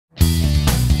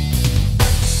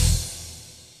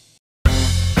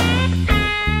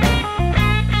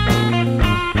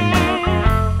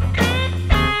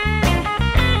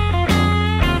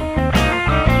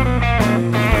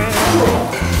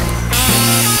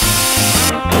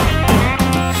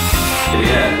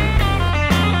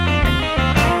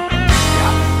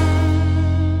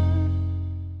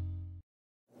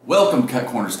Welcome to Cut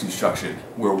Corners Construction,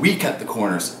 where we cut the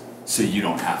corners so you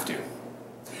don't have to.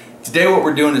 Today what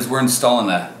we're doing is we're installing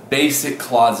a basic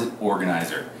closet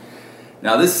organizer.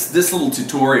 Now this little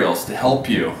tutorial is to help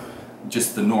you,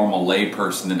 just the normal lay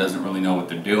person that doesn't really know what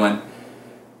they're doing,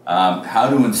 how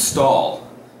to install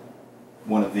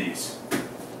one of these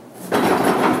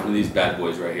bad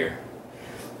boys right here.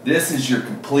 This is your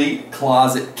complete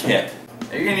closet kit.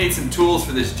 Now you're going to need some tools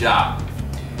for this job,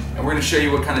 and we're going to show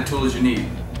you what kind of tools you need.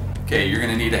 Okay, you're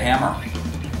going to need a hammer,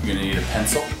 you're going to need a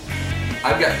pencil.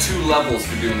 I've got two levels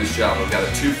for doing this job. I've got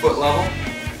a 2-foot level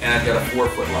and I've got a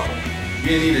 4-foot level.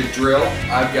 You're going to need a drill.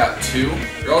 I've got 2.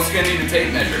 You're also going to need a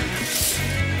tape measure.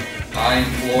 I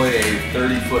employ a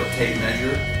 30-foot tape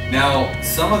measure. Now,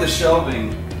 some of the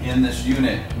shelving in this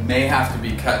unit may have to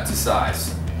be cut to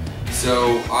size.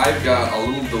 So I've got a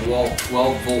little DeWalt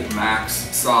 12-volt max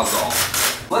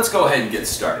Sawzall. Let's go ahead and get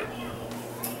started.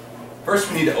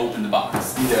 First we need to open the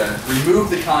box. We need to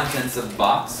remove the contents of the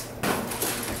box.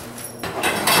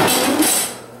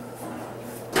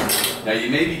 Now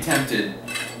you may be tempted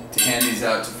to hand these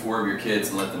out to 4 of your kids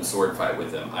and let them sword fight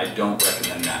with them. I don't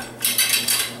recommend that.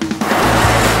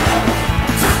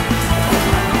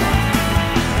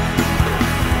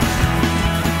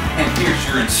 And here's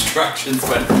your instructions,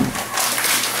 but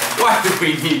why do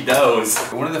we need those?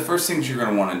 One of the first things you're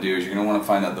going to want to do is you're going to want to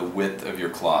find out the width of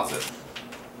your closet.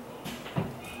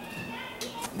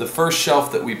 The first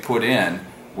shelf that we put in,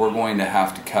 we're going to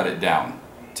have to cut it down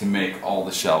to make all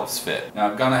the shelves fit. Now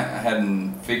I've gone ahead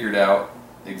and figured out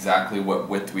exactly what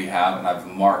width we have, and I've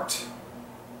marked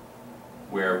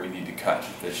where we need to cut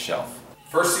this shelf.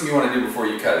 First thing you want to do before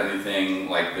you cut anything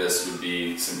like this would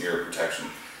be some ear protection.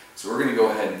 So we're going to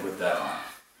go ahead and put that on.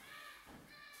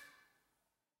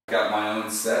 Got my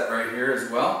own set right here as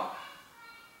well.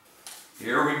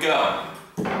 Here we go.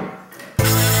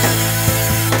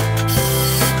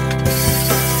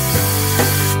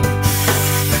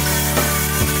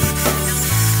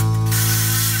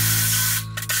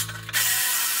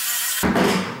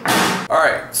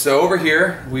 Alright, so over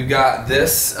here we've got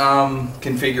this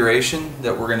configuration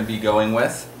that we're going to be going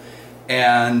with,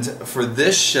 and for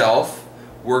this shelf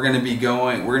we're going to be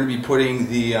putting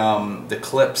the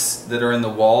clips that are in the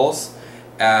walls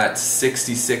at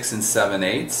 66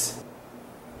 7/8.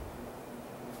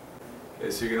 Okay,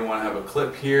 so you're going to want to have a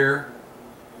clip here,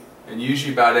 and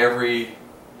usually about every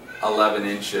 11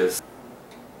 inches.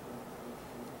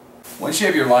 Once you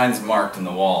have your lines marked in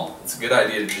the wall, it's a good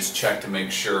idea to just check to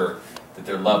make sure that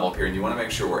they're level here, and you want to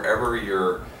make sure wherever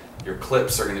your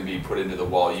clips are going to be put into the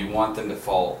wall, you want them to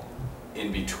fall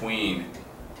in between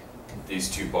these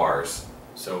 2 bars.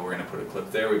 So we're going to put a clip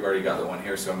there. We've already got the one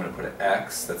here, so I'm going to put an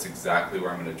X. That's exactly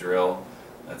where I'm going to drill.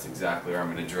 That's exactly where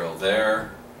I'm going to drill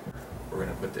there. We're going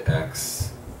to put the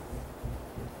X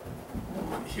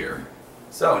here.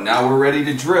 So now we're ready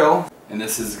to drill, and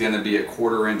this is going to be a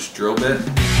 1/4 inch drill bit.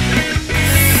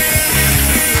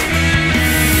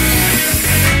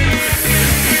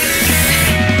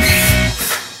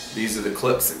 These are the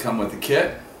clips that come with the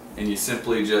kit, and you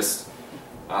simply just,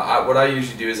 what I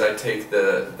usually do is I take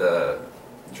the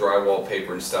drywall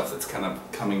paper and stuff that's kind of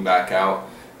coming back out,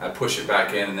 I push it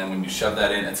back in, and then when you shove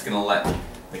that in, it's going to let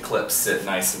the clips sit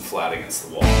nice and flat against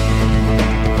the wall.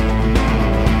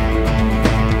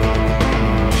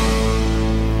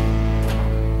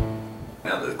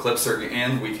 Now that the clips are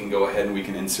in, we can go ahead and we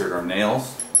can insert our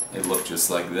nails. They look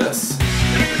just like this.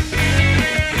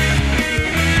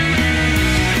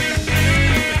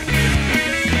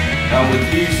 Now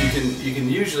with these, you can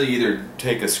usually either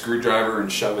take a screwdriver and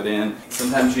shove it in.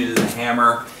 Sometimes using a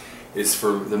hammer is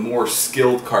for the more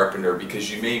skilled carpenter,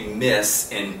 because you may miss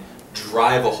and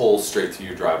drive a hole straight through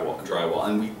your drywall.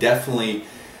 And we definitely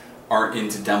aren't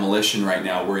into demolition right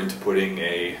now. We're into putting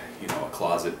a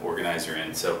closet organizer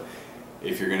in. So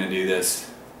if you're going to do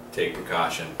this, take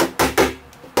precaution.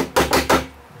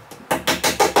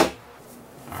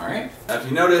 All right. Now if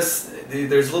you notice,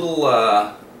 there's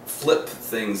little flip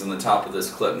things on the top of this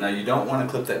clip. Now you don't want to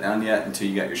clip that down yet until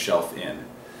you got your shelf in.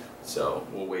 So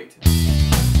we'll wait.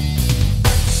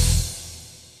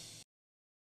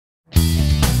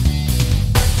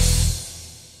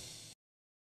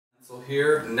 So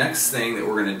here, next thing that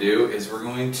we're going to do is we're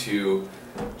going to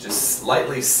just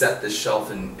slightly set this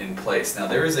shelf in place. Now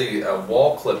there is a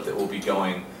wall clip that will be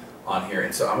going on here,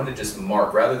 and so I'm going to just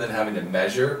mark, rather than having to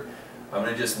measure, I'm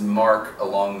going to just mark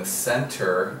along the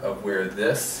center of where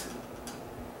this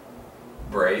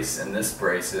brace and this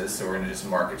brace is, so we're going to just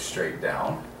mark it straight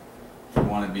down. We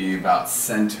want to be about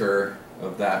center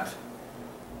of that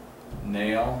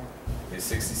nail. Okay,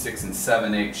 66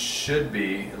 7/8 should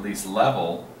be at least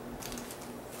level.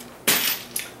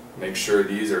 Make sure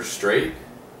these are straight.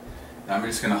 And I'm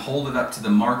just going to hold it up to the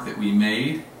mark that we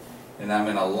made, and I'm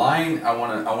going to line. I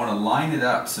want to line it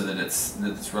up so that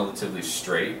it's relatively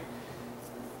straight.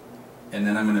 And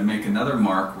then I'm going to make another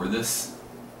mark where this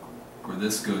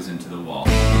goes into the wall.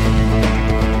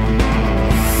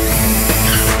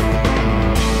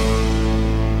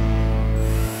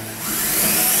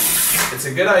 It's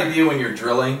a good idea when you're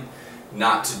drilling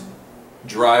not to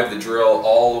drive the drill bit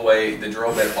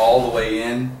all the way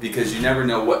in, because you never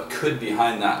know what could be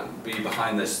behind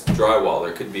this drywall.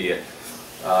 There could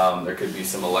be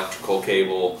some electrical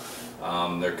cable,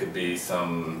 there could be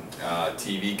some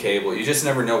TV cable. You just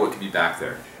never know what could be back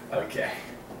there. Okay,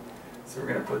 so we're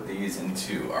gonna put these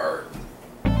into our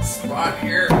spot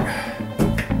here. All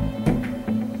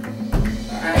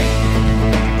right.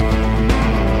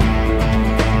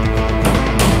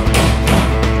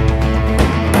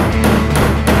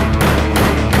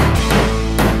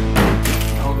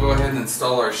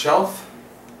 Install our shelf.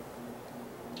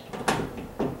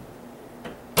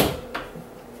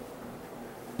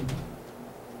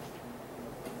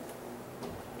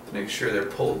 Make sure they're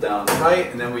pulled down tight,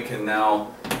 and then we can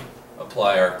now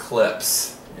apply our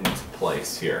clips into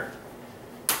place here.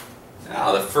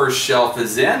 Now the first shelf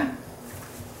is in,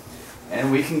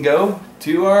 and we can go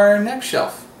to our next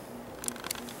shelf.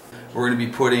 We're going to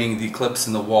be putting the clips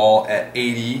in the wall at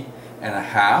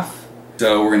 80.5.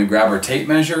 So we're going to grab our tape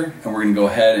measure, and we're going to go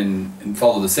ahead and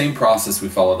follow the same process we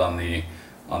followed on the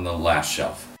last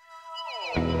shelf.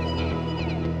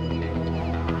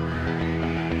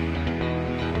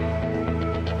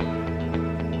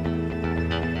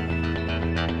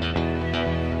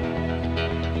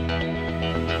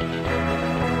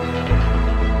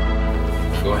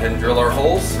 Go ahead and drill our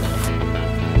holes.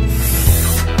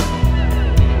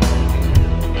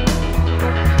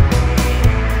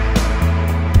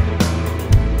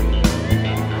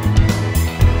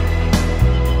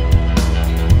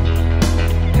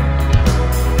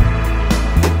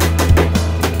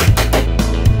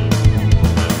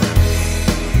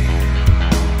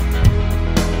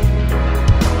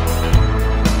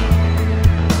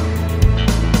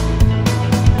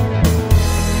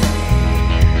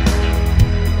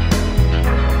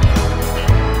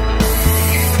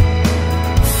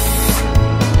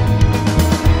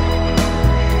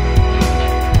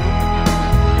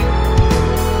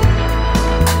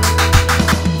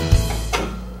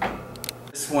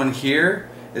 One here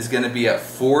is going to be at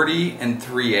 40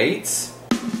 3/8.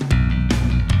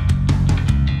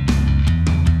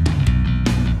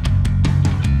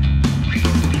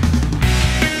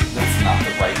 That's not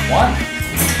the right one.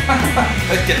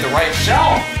 Let's get the right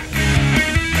shelf.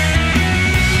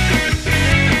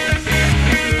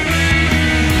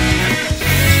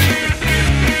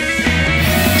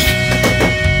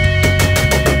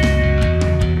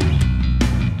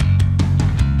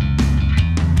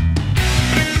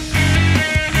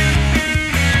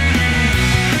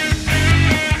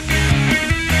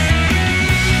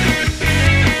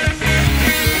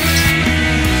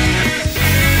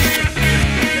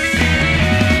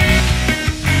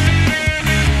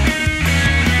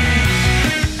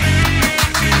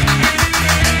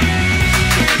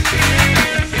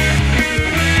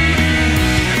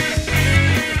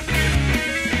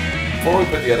 Before we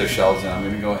put the other shelves in, I'm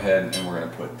going to go ahead and we're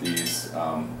going to put these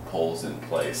poles in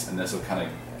place, and this will kind of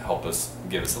help us,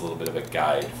 give us a little bit of a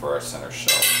guide for our center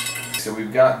shelf. So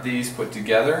we've got these put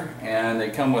together, and they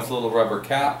come with little rubber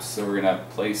caps, so we're going to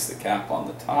place the cap on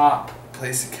the top,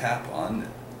 place the cap on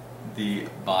the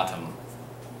bottom.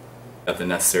 Got the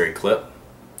necessary clip,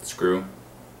 screw,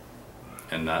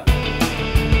 and nut.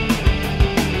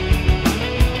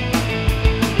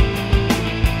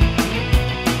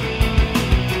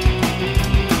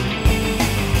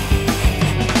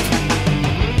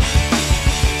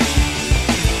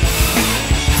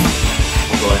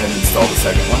 Install the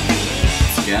second one.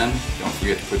 Once again, don't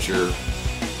forget to put your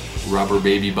rubber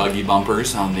baby buggy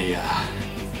bumpers on the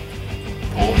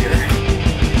pole here.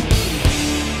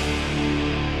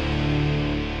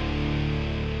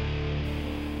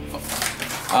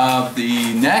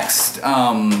 The next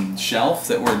shelf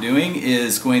that we're doing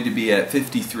is going to be at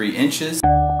 53 inches.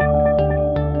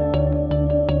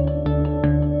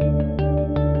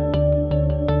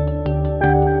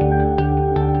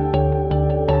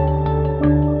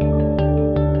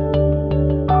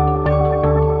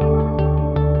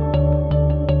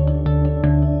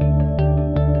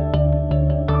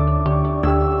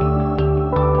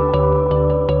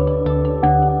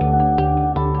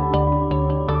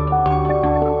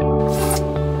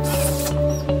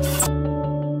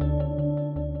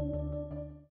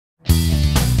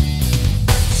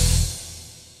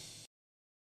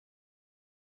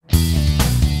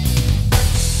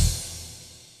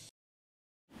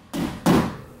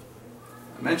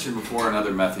 I mentioned before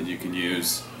another method you can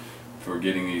use for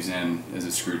getting these in is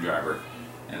a screwdriver.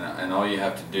 And all you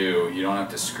have to do, you don't have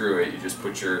to screw it, you just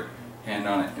put your hand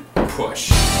on it and push.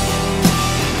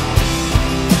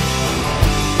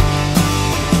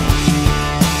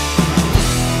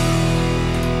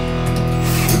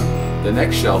 The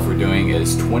next shelf we're doing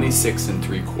is 26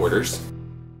 3/4.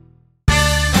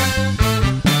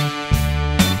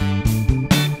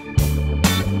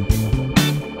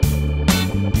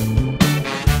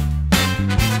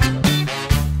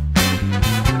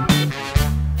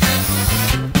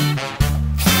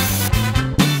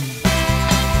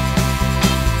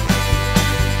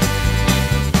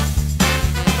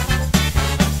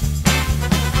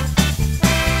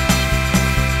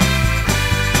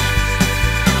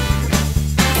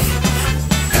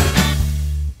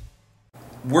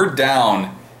 We're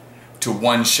down to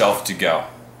one shelf to go,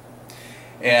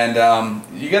 and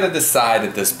you got to decide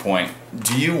at this point,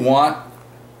 do you want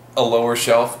a lower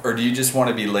shelf, or do you just want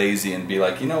to be lazy and be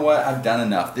like, you know what, I've done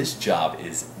enough, this job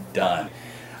is done,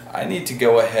 I need to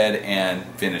go ahead and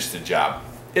finish the job.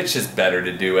 It's just better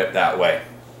to do it that way.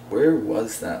 Where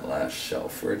was that last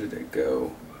shelf? Where did it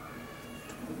go?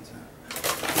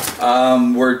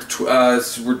 We're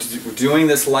doing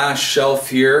this last shelf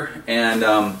here, and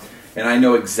I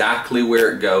know exactly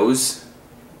where it goes.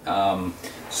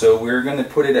 So we're going to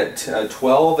put it at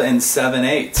 12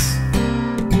 7/8.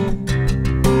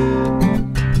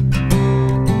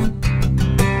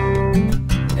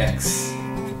 X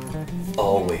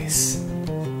always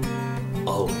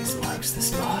marks the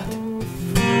spot.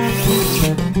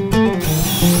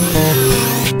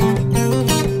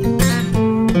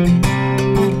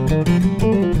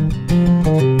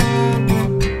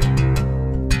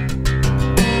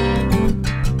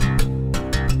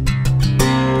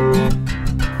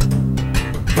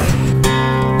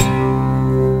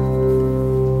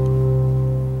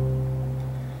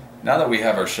 Now that we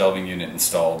have our shelving unit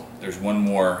installed, there's one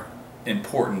more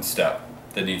important step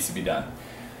that needs to be done.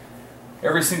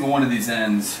 Every single one of these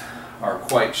ends are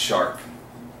quite sharp,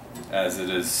 as it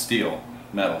is steel,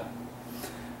 metal.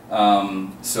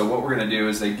 So what we're going to do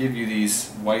is they give you these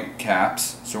white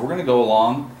caps. So we're going to go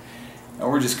along and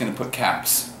we're just going to put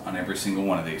caps on every single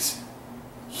one of these.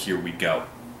 Here we go.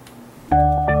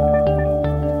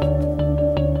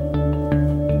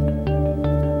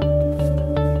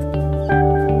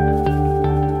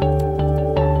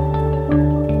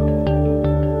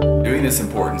 This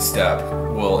important step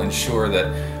will ensure that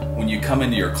when you come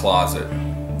into your closet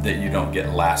that you don't get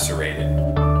lacerated.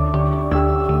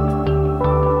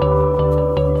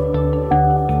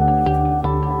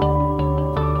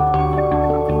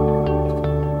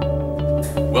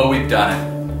 Well, we've done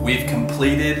it. We've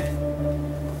completed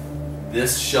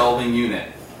this shelving unit,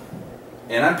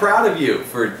 and I'm proud of you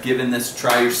for giving this a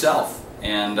try yourself,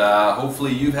 and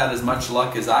hopefully you've had as much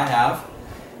luck as I have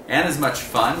and as much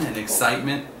fun and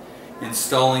excitement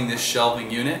installing this shelving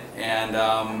unit, and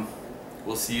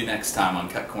we'll see you next time on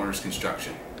Cut Corners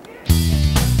Construction.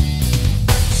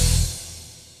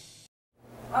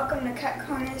 Welcome to Cut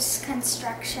Corners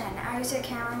Construction. I was your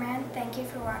cameraman. Thank you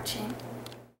for watching.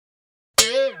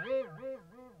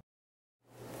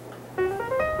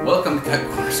 Welcome to Cut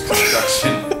Corners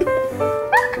Construction.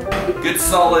 Good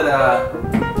solid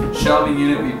shelving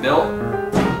unit we built,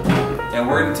 and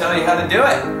we're going to tell you how to do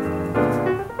it.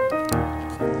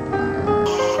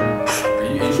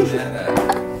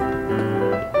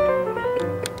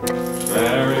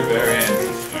 Very, very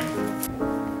interesting.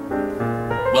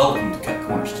 Welcome to Cut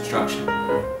Corners Construction.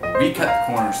 We cut the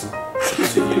corners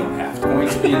so you don't have to. We're going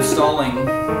to be installing.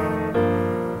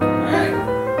 Alright.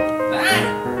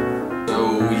 So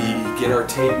we get our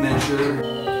tape measure.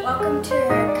 Welcome to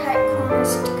Cut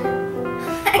Corners.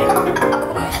 I don't know.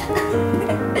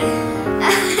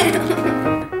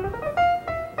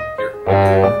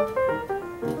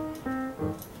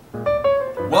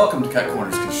 Welcome to Cut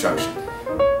Corners Construction.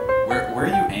 Where are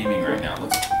you aiming right now?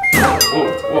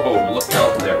 Whoa, look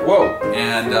out there. Whoa!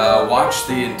 And watch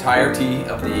the entirety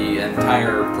of the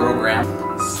entire program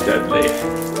steadily.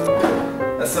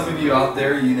 Now, some of you out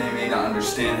there, you may not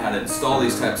understand how to install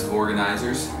these types of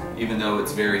organizers, even though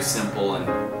it's very simple and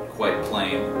quite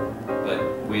plain. But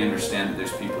we understand that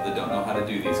there's people that don't know how to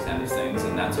do these kind of things,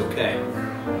 and that's okay.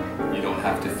 You don't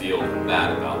have to feel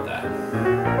bad about that.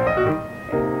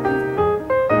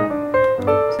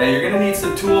 Now you're going to need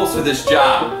some tools for this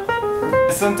job.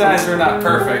 Sometimes we're not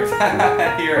perfect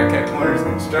here at Cut Corners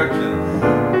Construction.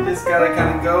 You just gotta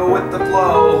kind of go with the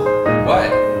flow. But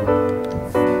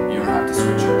you don't have to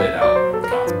switch your bit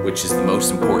out, which is the most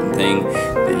important thing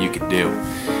that you could do.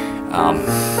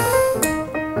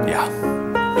 Yeah,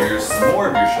 you're here's some more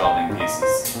of your shelving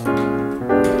pieces.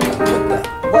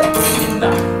 What in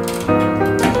the?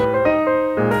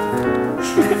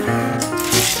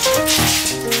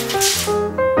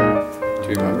 Do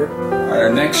you remember? Alright,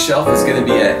 our next shelf is going to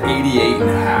be at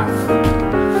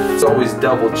 88.5. It's always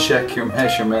double check your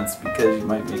measurements because you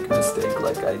might make a mistake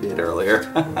like I did earlier.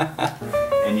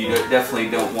 And you definitely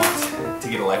don't want to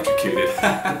get electrocuted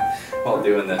while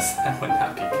doing this. That would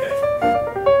not be good.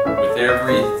 With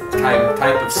every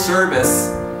type of service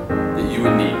that you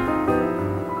would need.